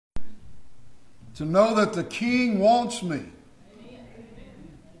to know that the King wants me.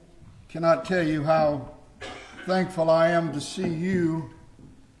 Cannot tell you how thankful I am to see you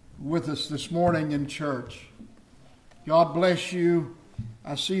with us this morning in church. God bless you.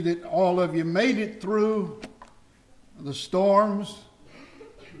 I see that all of you made it through the storms.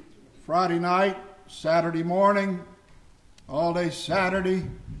 Friday night, Saturday morning, all day Saturday.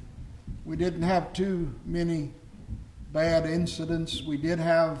 We didn't have too many bad incidents. We did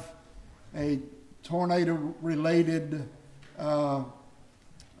have a tornado-related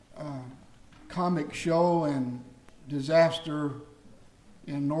comic show and disaster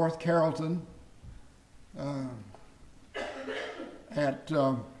in North Carrollton at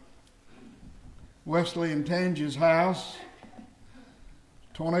Wesley and Tange's house.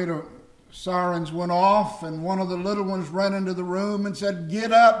 Tornado sirens went off, and one of the little ones ran into the room and said,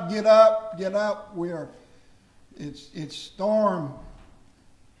 "Get up, get up, get up. It's storm."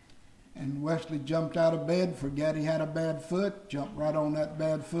 And Wesley jumped out of bed, forgot he had a bad foot, jumped right on that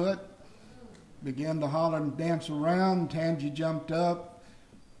bad foot, began to holler and dance around. Tangy jumped up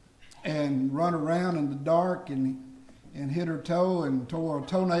and run around in the dark and hit her toe and tore a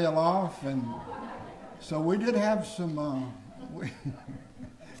toenail off. And so we did have some, we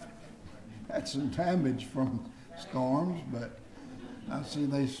had some damage from storms, but I see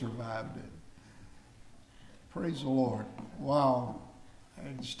they survived it. Praise the Lord. Wow.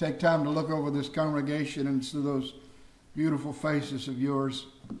 Just take time to look over this congregation and see those beautiful faces of yours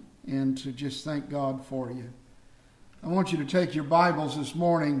and to just thank God for you. I want you to take your Bibles this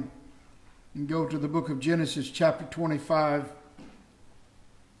morning and go to the book of Genesis chapter 25.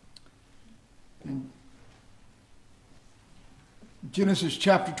 In Genesis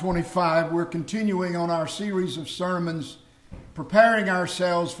chapter 25, we're continuing on our series of sermons, preparing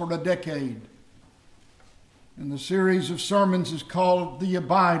ourselves for the decade. And the series of sermons is called The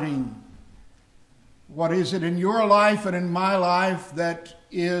Abiding. What is it in your life and in my life that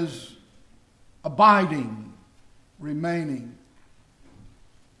is abiding, remaining?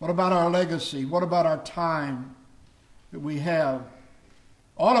 What about our legacy? What about our time that we have?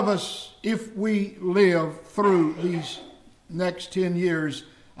 All of us, if we live through these next 10 years,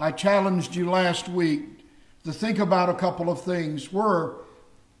 I challenged you last week to think about a couple of things.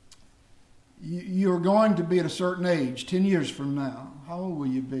 You're going to be at a certain age, 10 years from now. How old will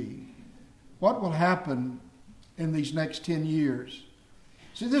you be? What will happen in these next 10 years?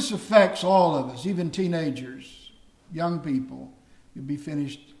 See, this affects all of us, even teenagers, young people. You'll be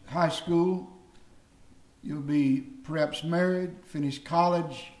finished high school. You'll be perhaps married, finished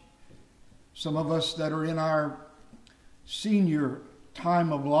college. Some of us that are in our senior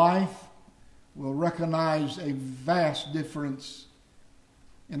time of life will recognize a vast difference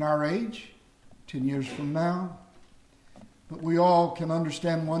in our age 10 years from now. But we all can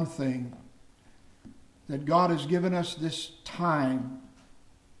understand one thing, that God has given us this time,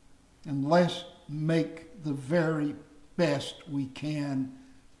 and let's make the very best we can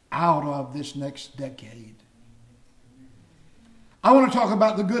out of this next decade. I want to talk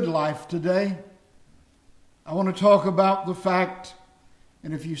about the good life today. I want to talk about the fact,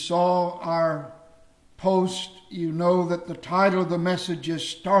 and if you saw our post, you know that the title of the message is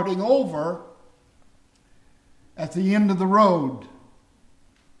Starting Over at the End of the Road.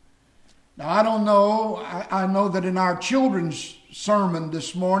 Now, I don't know, I know that in our children's sermon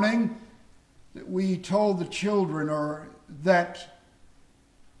this morning, that we told the children that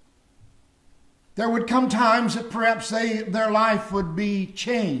there would come times that perhaps their life would be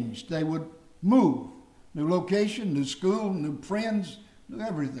changed. They would move. New location, new school, new friends, new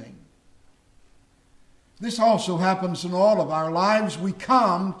everything. This also happens in all of our lives. We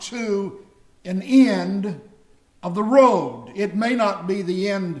come to an end of the road. It may not be the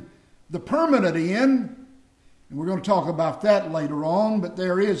end, the permanent end, and we're going to talk about that later on, but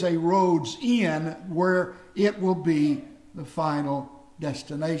there is a road's end where it will be the final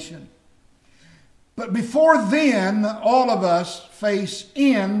destination. But before then, all of us face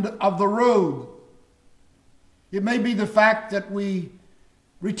end of the road. It may be the fact that we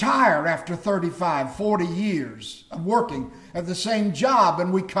retire after 35, 40 years of working at the same job,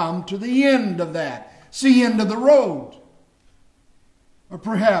 and we come to the end of that. See, end of the road. Or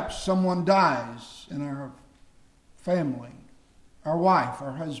perhaps someone dies in our family, our wife,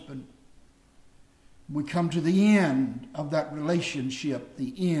 our husband. We come to the end of that relationship,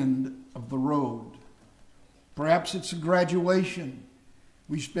 the end of the road. Perhaps it's a graduation.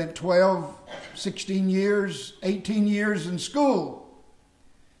 We spent 12, 16 years, 18 years in school.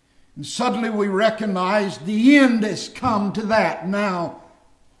 And suddenly we recognize the end has come to that. Now,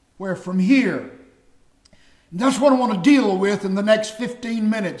 where from here? And that's what I want to deal with in the next 15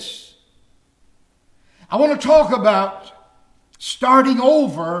 minutes. I want to talk about starting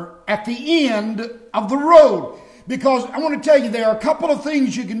over at the end of the road. Because I want to tell you, there are a couple of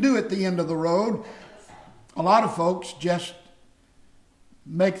things you can do at the end of the road. A lot of folks just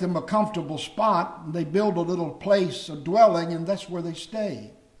make them a comfortable spot. They build a little place, a dwelling, and that's where they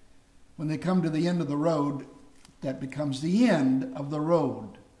stay. When they come to the end of the road, that becomes the end of the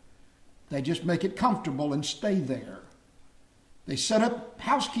road. They just make it comfortable and stay there. They set up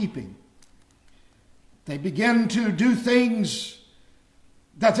housekeeping. They begin to do things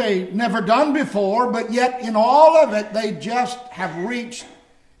that they never done before, but yet in all of it, they just have reached.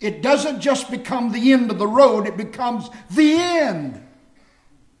 It doesn't just become the end of the road, it becomes the end.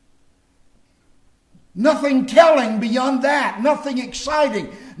 Nothing telling beyond that, nothing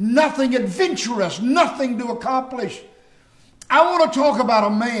exciting, nothing adventurous, nothing to accomplish. I want to talk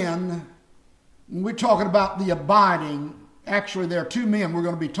about a man, and we're talking about the abiding. Actually, there are two men we're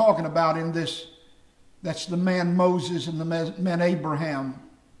going to be talking about in this. That's the man Moses and the man Abraham.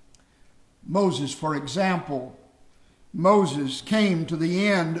 Moses, for example, Moses came to the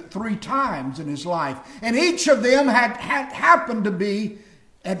end 3 times in his life. And each of them had happened to be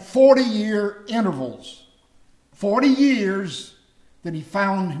at 40-year intervals. 40 years that he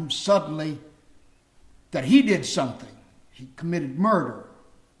found him suddenly that he did something. He committed murder.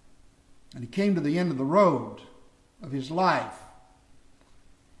 And he came to the end of the road of his life.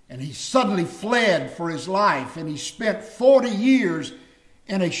 And he suddenly fled for his life. And he spent 40 years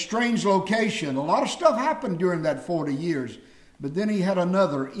in a strange location. A lot of stuff happened during that 40 years. But then he had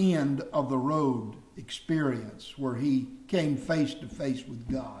another end of the road experience where he came face to face with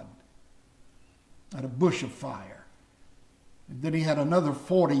God at a bush of fire. And then he had another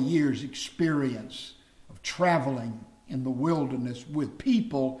 40 years experience of traveling in the wilderness with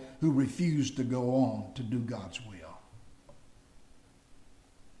people who refused to go on to do God's will.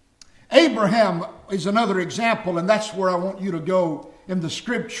 Abraham is another example, and that's where I want you to go in the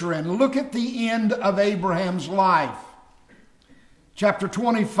scripture and look at the end of Abraham's life. Chapter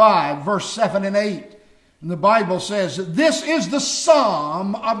 25, verse 7 and 8. And the Bible says, this is the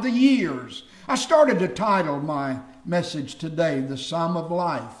sum of the years. I started to title my message today, The Sum of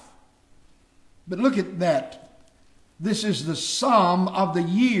Life. But look at that. This is the sum of the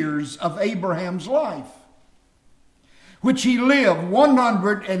years of Abraham's life, which he lived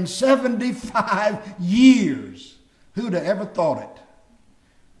 175 years. Who'd have ever thought it?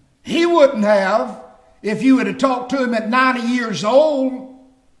 He wouldn't have if you would have talked to him at 90 years old.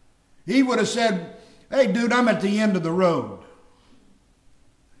 He would have said, hey, dude, I'm at the end of the road.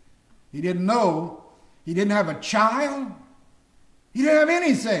 He didn't know. He didn't have a child. He didn't have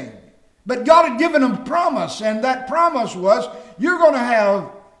anything. But God had given him a promise, and that promise was, you're going to have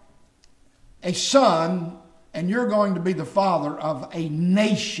a son, and you're going to be the father of a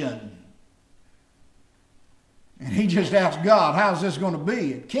nation. And he just asked God, how's this going to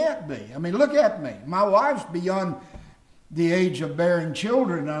be? It can't be. I mean, look at me. My wife's beyond the age of bearing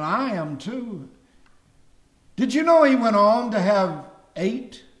children, and I am too. Did you know he went on to have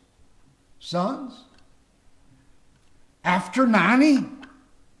 8 sons? After 90?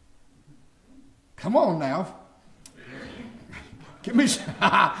 Come on now. Give me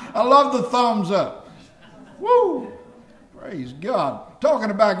I love the thumbs up. Woo! Praise God.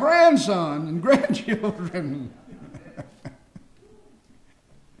 Talking about grandson and grandchildren.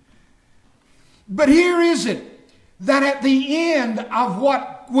 But here is it, that at the end of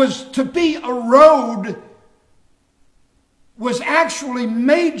what was to be a road was actually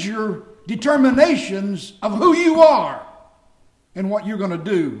major determinations of who you are and what you're going to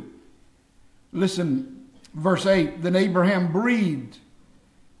do. Listen, verse 8, then Abraham breathed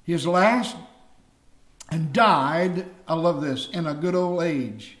his last and died, I love this, in a good old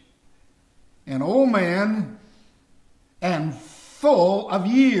age. An old man and full of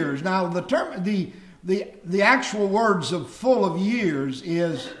years. Now the term, the actual words of full of years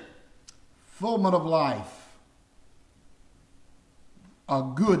is fulfillment of life. A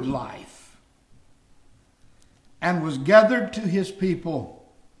good life. And was gathered to his people.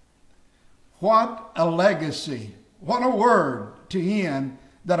 What a legacy. What a word to end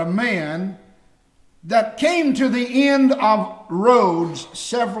that a man that came to the end of roads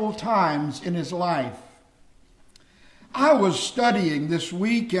several times in his life. I was studying this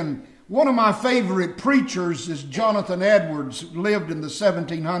week, and one of my favorite preachers is Jonathan Edwards, who lived in the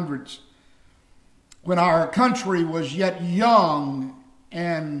 1700s when our country was yet young.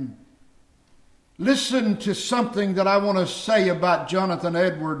 And listen to something that I want to say about Jonathan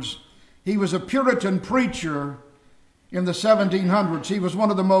Edwards. He was a Puritan preacher in the 1700s. He was one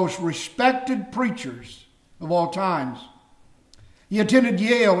of the most respected preachers of all times. He attended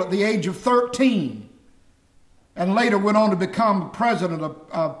Yale at the age of 13. and later went on to become president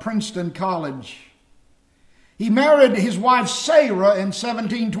of Princeton College. He married his wife Sarah in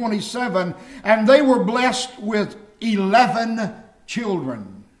 1727, and they were blessed with 11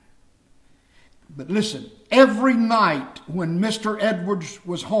 children. But listen, every night when Mr. Edwards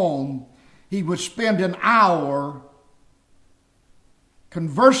was home, he would spend an hour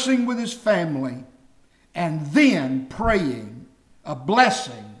conversing with his family and then praying a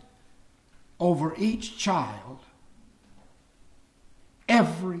blessing over each child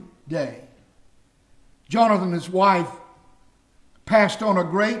every day. Jonathan, his wife, passed on a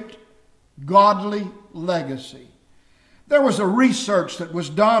great godly legacy. There was a research that was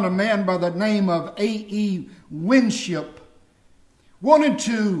done. A man by the name of A.E. Winship wanted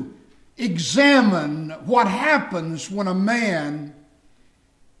to examine what happens when a man,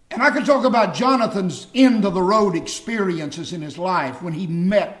 and I could talk about Jonathan's end of the road experiences in his life when he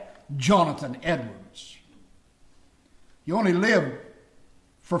met Jonathan Edwards. He only lived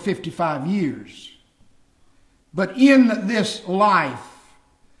for 55 years. But in this life,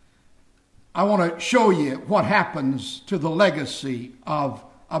 I want to show you what happens to the legacy of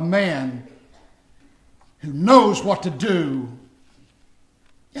a man who knows what to do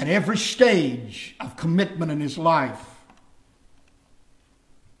at every stage of commitment in his life.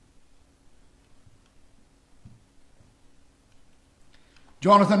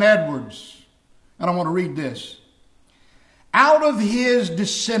 Jonathan Edwards, and I want to read this. Out of his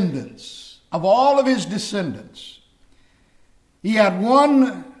descendants, of all of his descendants, he had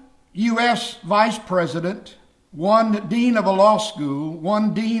one U.S. vice president, one dean of a law school,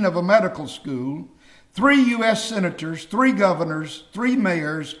 one dean of a medical school, 3 U.S. senators, 3 governors, 3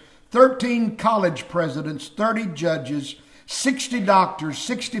 mayors, 13 college presidents, 30 judges, 60 doctors,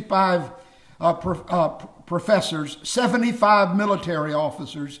 65 professors, 75 military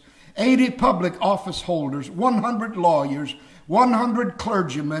officers, 80 public office holders, 100 lawyers, 100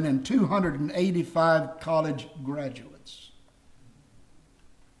 clergymen, and 285 college graduates.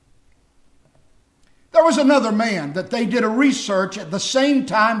 There was another man that they did a research at the same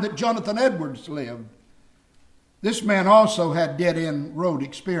time that Jonathan Edwards lived. This man also had dead-end road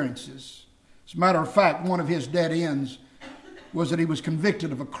experiences. As a matter of fact, one of his dead ends was that he was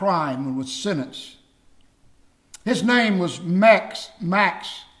convicted of a crime and was sentenced. His name was Max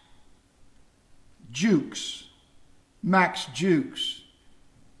Jukes. Max Jukes.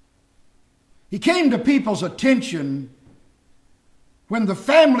 He came to people's attention when the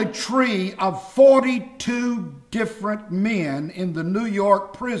family tree of 42 different men in the New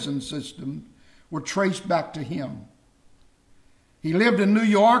York prison system were traced back to him. He lived in New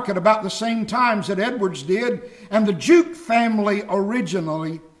York at about the same times that Edwards did, and the Juke family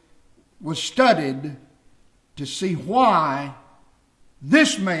originally was studied to see why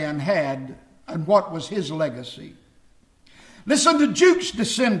this man had and what was his legacy. Listen to Juke's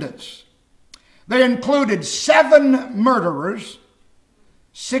descendants. They included 7 murderers,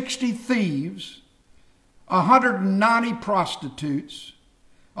 60 thieves, 190 prostitutes,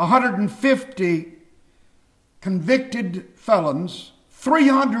 150 convicted felons,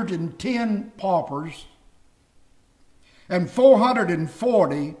 310 paupers, and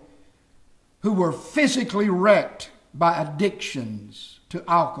 440 who were physically wrecked by addictions to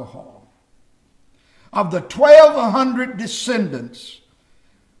alcohol. Of the 1,200 descendants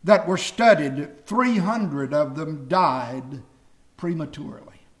that were studied, 300 of them died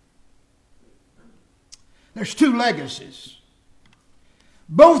prematurely. There's 2 legacies.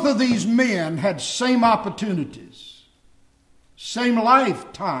 Both of these men had same opportunities, same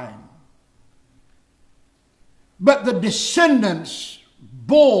lifetime. But the descendants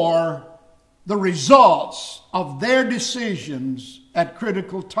bore the results of their decisions at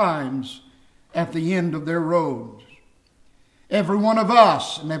critical times at the end of their roads. Every one of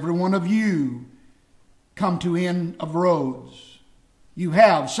us and every one of you come to end of roads. You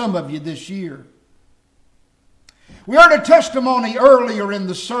have, some of you this year. We heard a testimony earlier in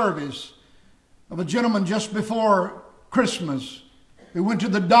the service of a gentleman just before Christmas who went to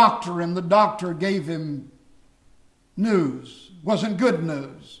the doctor, and the doctor gave him news. It wasn't good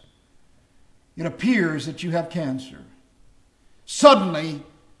news. It appears that you have cancer. Suddenly,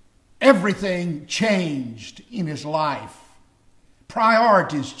 everything changed in his life.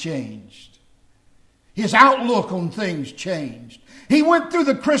 Priorities changed. His outlook on things changed. He went through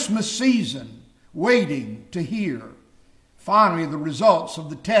the Christmas season waiting to hear. Finally, the results of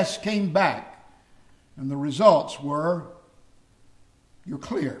the test came back, and the results were, you're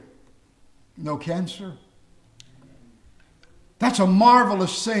clear. No cancer. That's a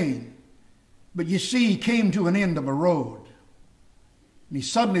marvelous thing. But you see, he came to an end of a road. And he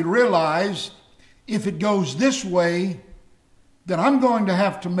suddenly realized if it goes this way, then I'm going to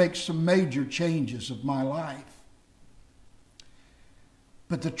have to make some major changes of my life.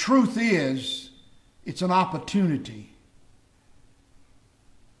 But the truth is, it's an opportunity.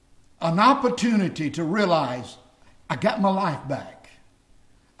 An opportunity to realize I got my life back.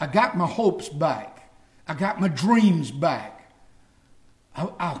 I got my hopes back. I got my dreams back.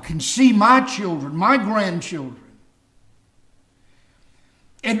 I can see my children, my grandchildren.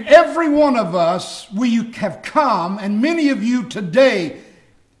 And every one of us, we have come, and many of you today,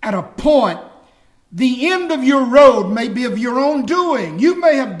 at a point, the end of your road may be of your own doing. You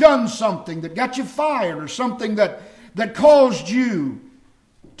may have done something that got you fired, or something that caused you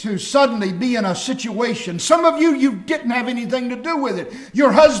to suddenly be in a situation. Some of you didn't have anything to do with it.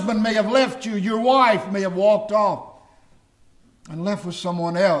 Your husband may have left you. Your wife may have walked off and left with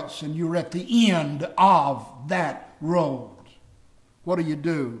someone else, and you're at the end of that road. What do you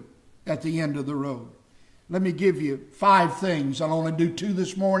do at the end of the road? Let me give you 5 things. I'll only do 2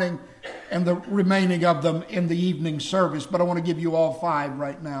 this morning and the remaining of them in the evening service, but I want to give you all 5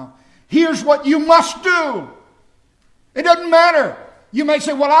 right now. Here's what you must do. It doesn't matter. You may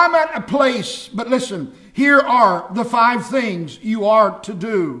say, well, I'm at a place, but listen, here are the 5 things you are to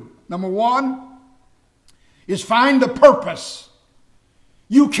do. Number 1 is find a purpose.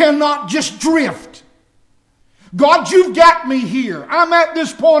 You cannot just drift. God, you've got me here. I'm at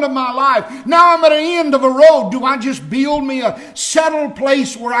this point of my life. Now I'm at the end of a road. Do I just build me a settled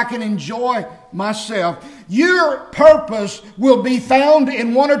place where I can enjoy myself? Your purpose will be found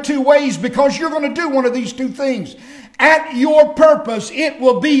in 1 or 2 ways, because you're going to do one of these 2 things. At your purpose, it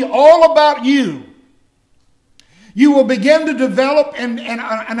will be all about you. You will begin to develop an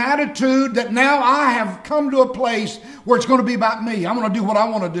attitude that now I have come to a place where it's going to be about me. I want to do what I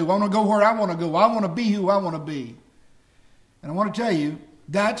want to do. I want to go where I want to go. I want to be who I want to be. And I want to tell you,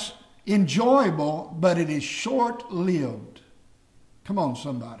 that's enjoyable, but it is short-lived. Come on,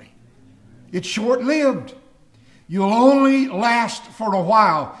 somebody. It's short-lived. You'll only last for a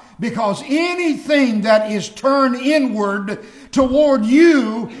while, because anything that is turned inward toward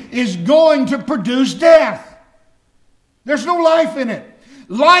you is going to produce death. There's no life in it.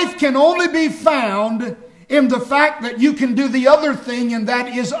 Life can only be found in the fact that you can do the other thing, and that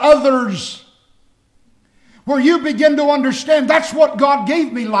is others. Where you begin to understand that's what God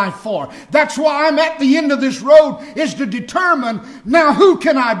gave me life for. That's why I'm at the end of this road, is to determine, now who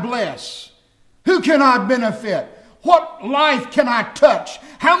can I bless? Who can I benefit? What life can I touch?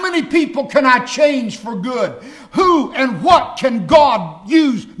 How many people can I change for good? Who and what can God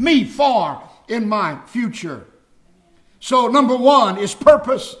use me for in my future? So number 1 is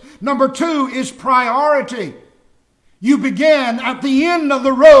purpose. Number 2 is priority. You begin at the end of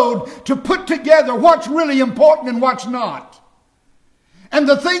the road to put together what's really important and what's not. And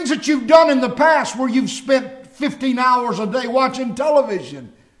the things that you've done in the past, where you've spent 15 hours a day watching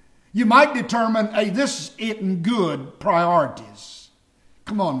television, you might determine, hey, this isn't good priorities.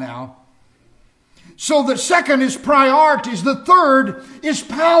 Come on now. So the second is priorities. The third is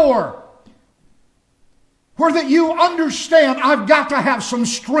power. Where that you understand, I've got to have some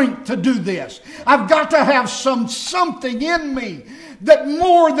strength to do this. I've got to have something in me that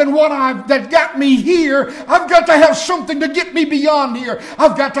more than that got me here. I've got to have something to get me beyond here.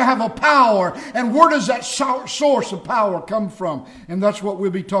 I've got to have a power. And where does that source of power come from? And that's what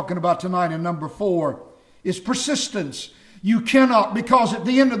we'll be talking about tonight. And number 4 is persistence. You cannot, because at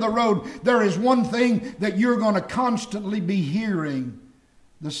the end of the road, there is one thing that you're going to constantly be hearing: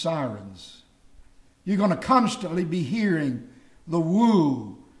 the sirens. You're going to constantly be hearing the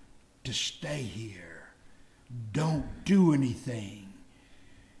woo to stay here. Don't do anything.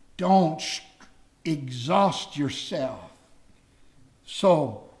 Don't exhaust yourself.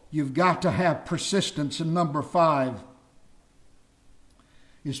 So you've got to have persistence. And number 5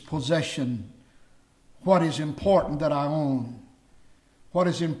 is possession. What is important that I own? What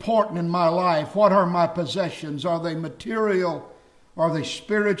is important in my life? What are my possessions? Are they material? Are they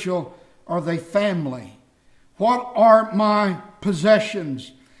spiritual? Are they family? What are my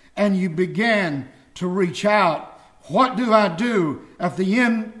possessions? And you begin to reach out. What do I do? At the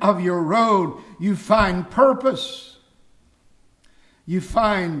end of your road, you find purpose. You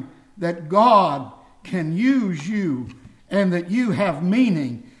find that God can use you, and that you have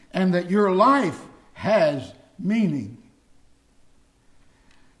meaning, and that your life has meaning.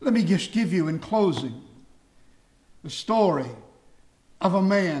 Let me just give you, in closing, the story of a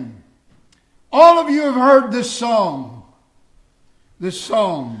man. All of you have heard this song. This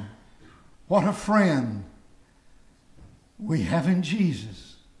song, what a friend we have in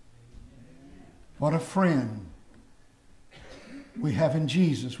Jesus. What a friend we have in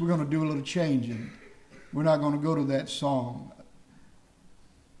Jesus. We're going to do a little changing. We're not going to go to that song.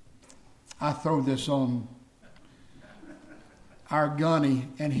 I throw this on our Gunny,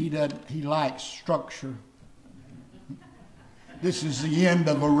 and he likes structure. This is the end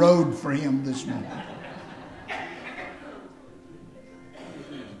of a road for him this morning.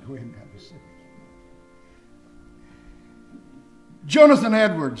 Go ahead and have a seat. Jonathan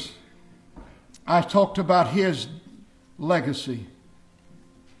Edwards, I talked about his legacy.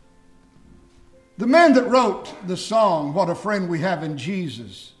 The man that wrote the song, What a Friend We Have in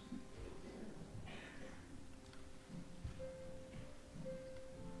Jesus,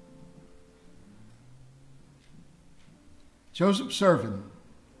 Joseph Servin.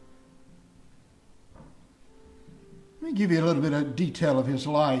 Let me give you a little bit of detail of his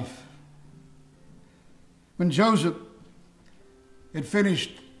life. When Joseph had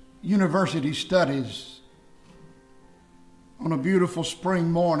finished university studies on a beautiful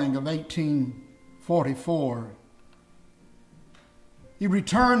spring morning of 1844, he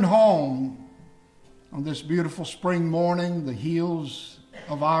returned home on this beautiful spring morning. The hills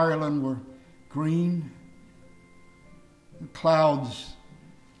of Ireland were green. The clouds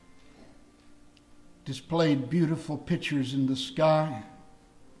displayed beautiful pictures in the sky.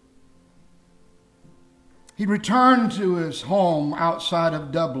 He returned to his home outside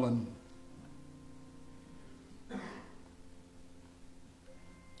of Dublin.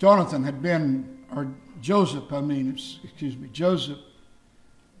 Joseph had been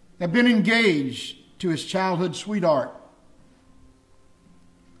engaged to his childhood sweetheart.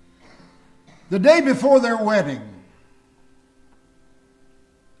 The day before their wedding,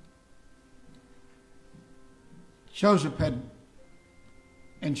 Joseph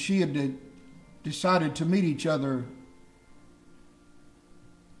and she had decided to meet each other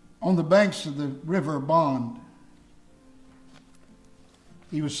on the banks of the River Bond.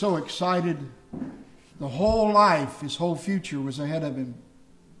 He was so excited. The whole life, his whole future was ahead of him.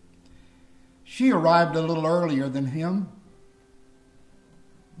 She arrived a little earlier than him.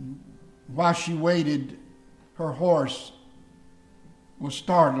 While she waited, her horse was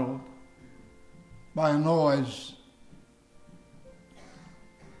startled by a noise.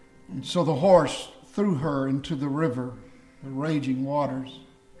 And so the horse threw her into the river, the raging waters.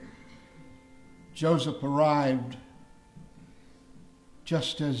 Joseph arrived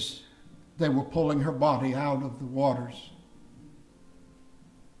just as they were pulling her body out of the waters.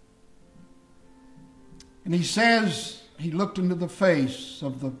 And he says he looked into the face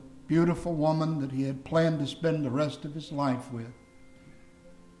of the beautiful woman that he had planned to spend the rest of his life with.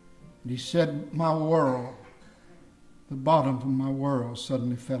 And he said, my world, the bottom of my world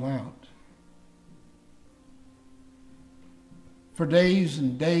suddenly fell out. For days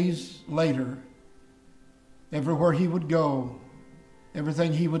and days later, everywhere he would go,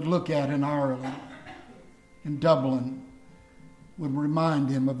 everything he would look at in Ireland, in Dublin, would remind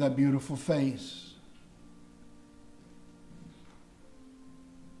him of that beautiful face.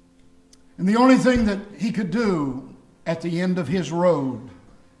 And the only thing that he could do at the end of his road,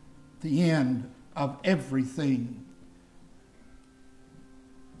 the end of everything,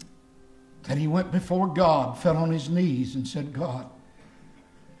 that he went before God, fell on his knees and said, God,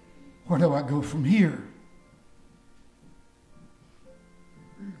 where do I go from here?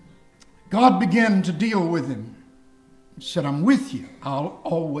 God began to deal with him. He said, I'm with you. I'll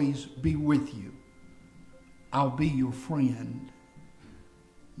always be with you. I'll be your friend.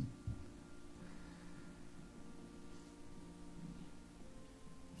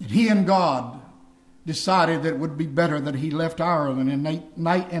 And he and God decided that it would be better that he left Ireland. In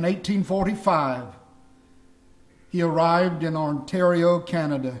 1845, he arrived in Ontario,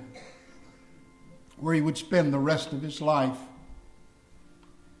 Canada, where he would spend the rest of his life.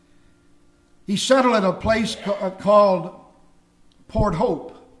 He settled at a place called Port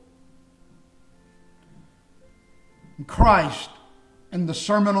Hope. And Christ and the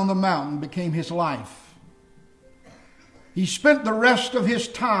Sermon on the Mountain became his life. He spent the rest of his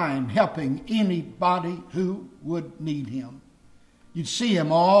time helping anybody who would need him. You'd see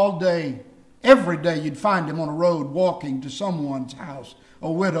him all day. Every day you'd find him on a road walking to someone's house, a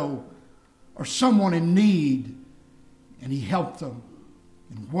widow, or someone in need. And he helped them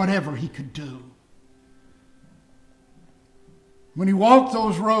in whatever he could do. When he walked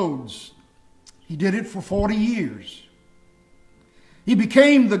those roads, he did it for 40 years. He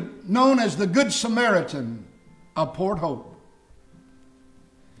became known as the Good Samaritan of Port Hope.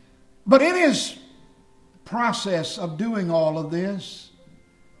 But in his process of doing all of this,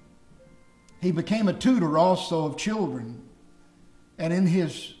 he became a tutor also of children. And in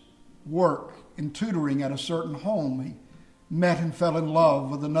his work in tutoring at a certain home, met and fell in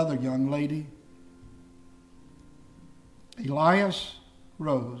love with another young lady, Elias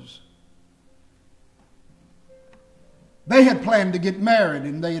Rose. They had planned to get married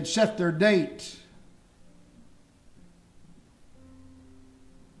and they had set their date.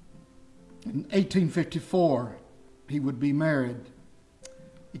 In 1854, he would be married,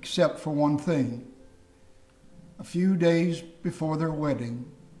 except for one thing. A few days before their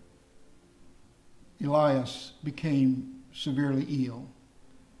wedding, Elias became severely ill.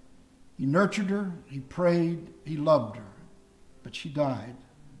 He nurtured her, he prayed, he loved her, but she died.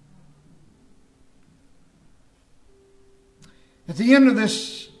 At the end of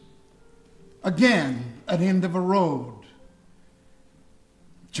this, again, an end of a road,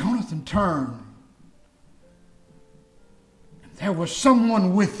 Jonathan turned. And there was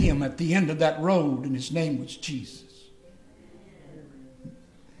someone with him at the end of that road, and his name was Jesus.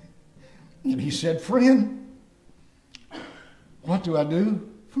 And he said, "Friend, what do I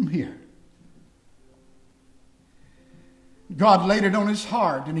do from here?" God laid it on his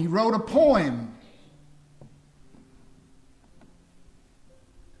heart, and he wrote a poem.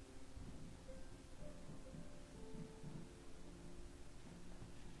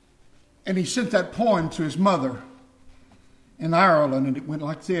 And he sent that poem to his mother in Ireland, and it went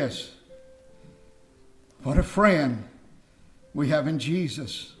like this: "What a friend we have in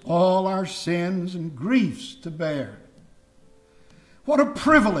Jesus, all our sins and griefs to bear. What a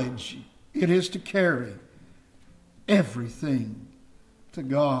privilege it is to carry everything to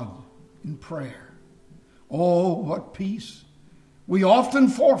God in prayer. Oh, what peace we often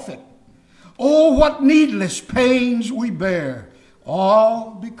forfeit. Oh, what needless pains we bear,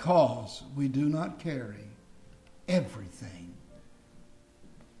 all because we do not carry everything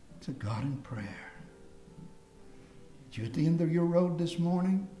to God in prayer." Are you at the end of your road this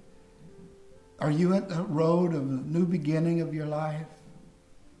morning? Are you at the road of a new beginning of your life?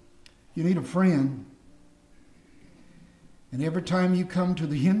 You need a friend. And every time you come to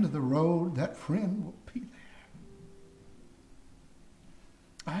the end of the road, that friend will be there.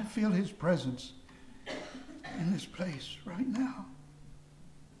 I feel his presence in this place right now.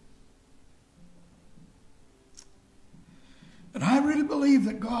 And I really believe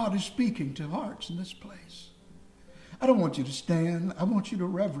that God is speaking to hearts in this place. I don't want you to stand. I want you to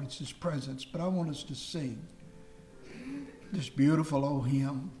reverence his presence, but I want us to sing this beautiful old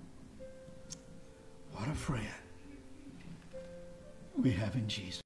hymn. What a friend we have in Jesus.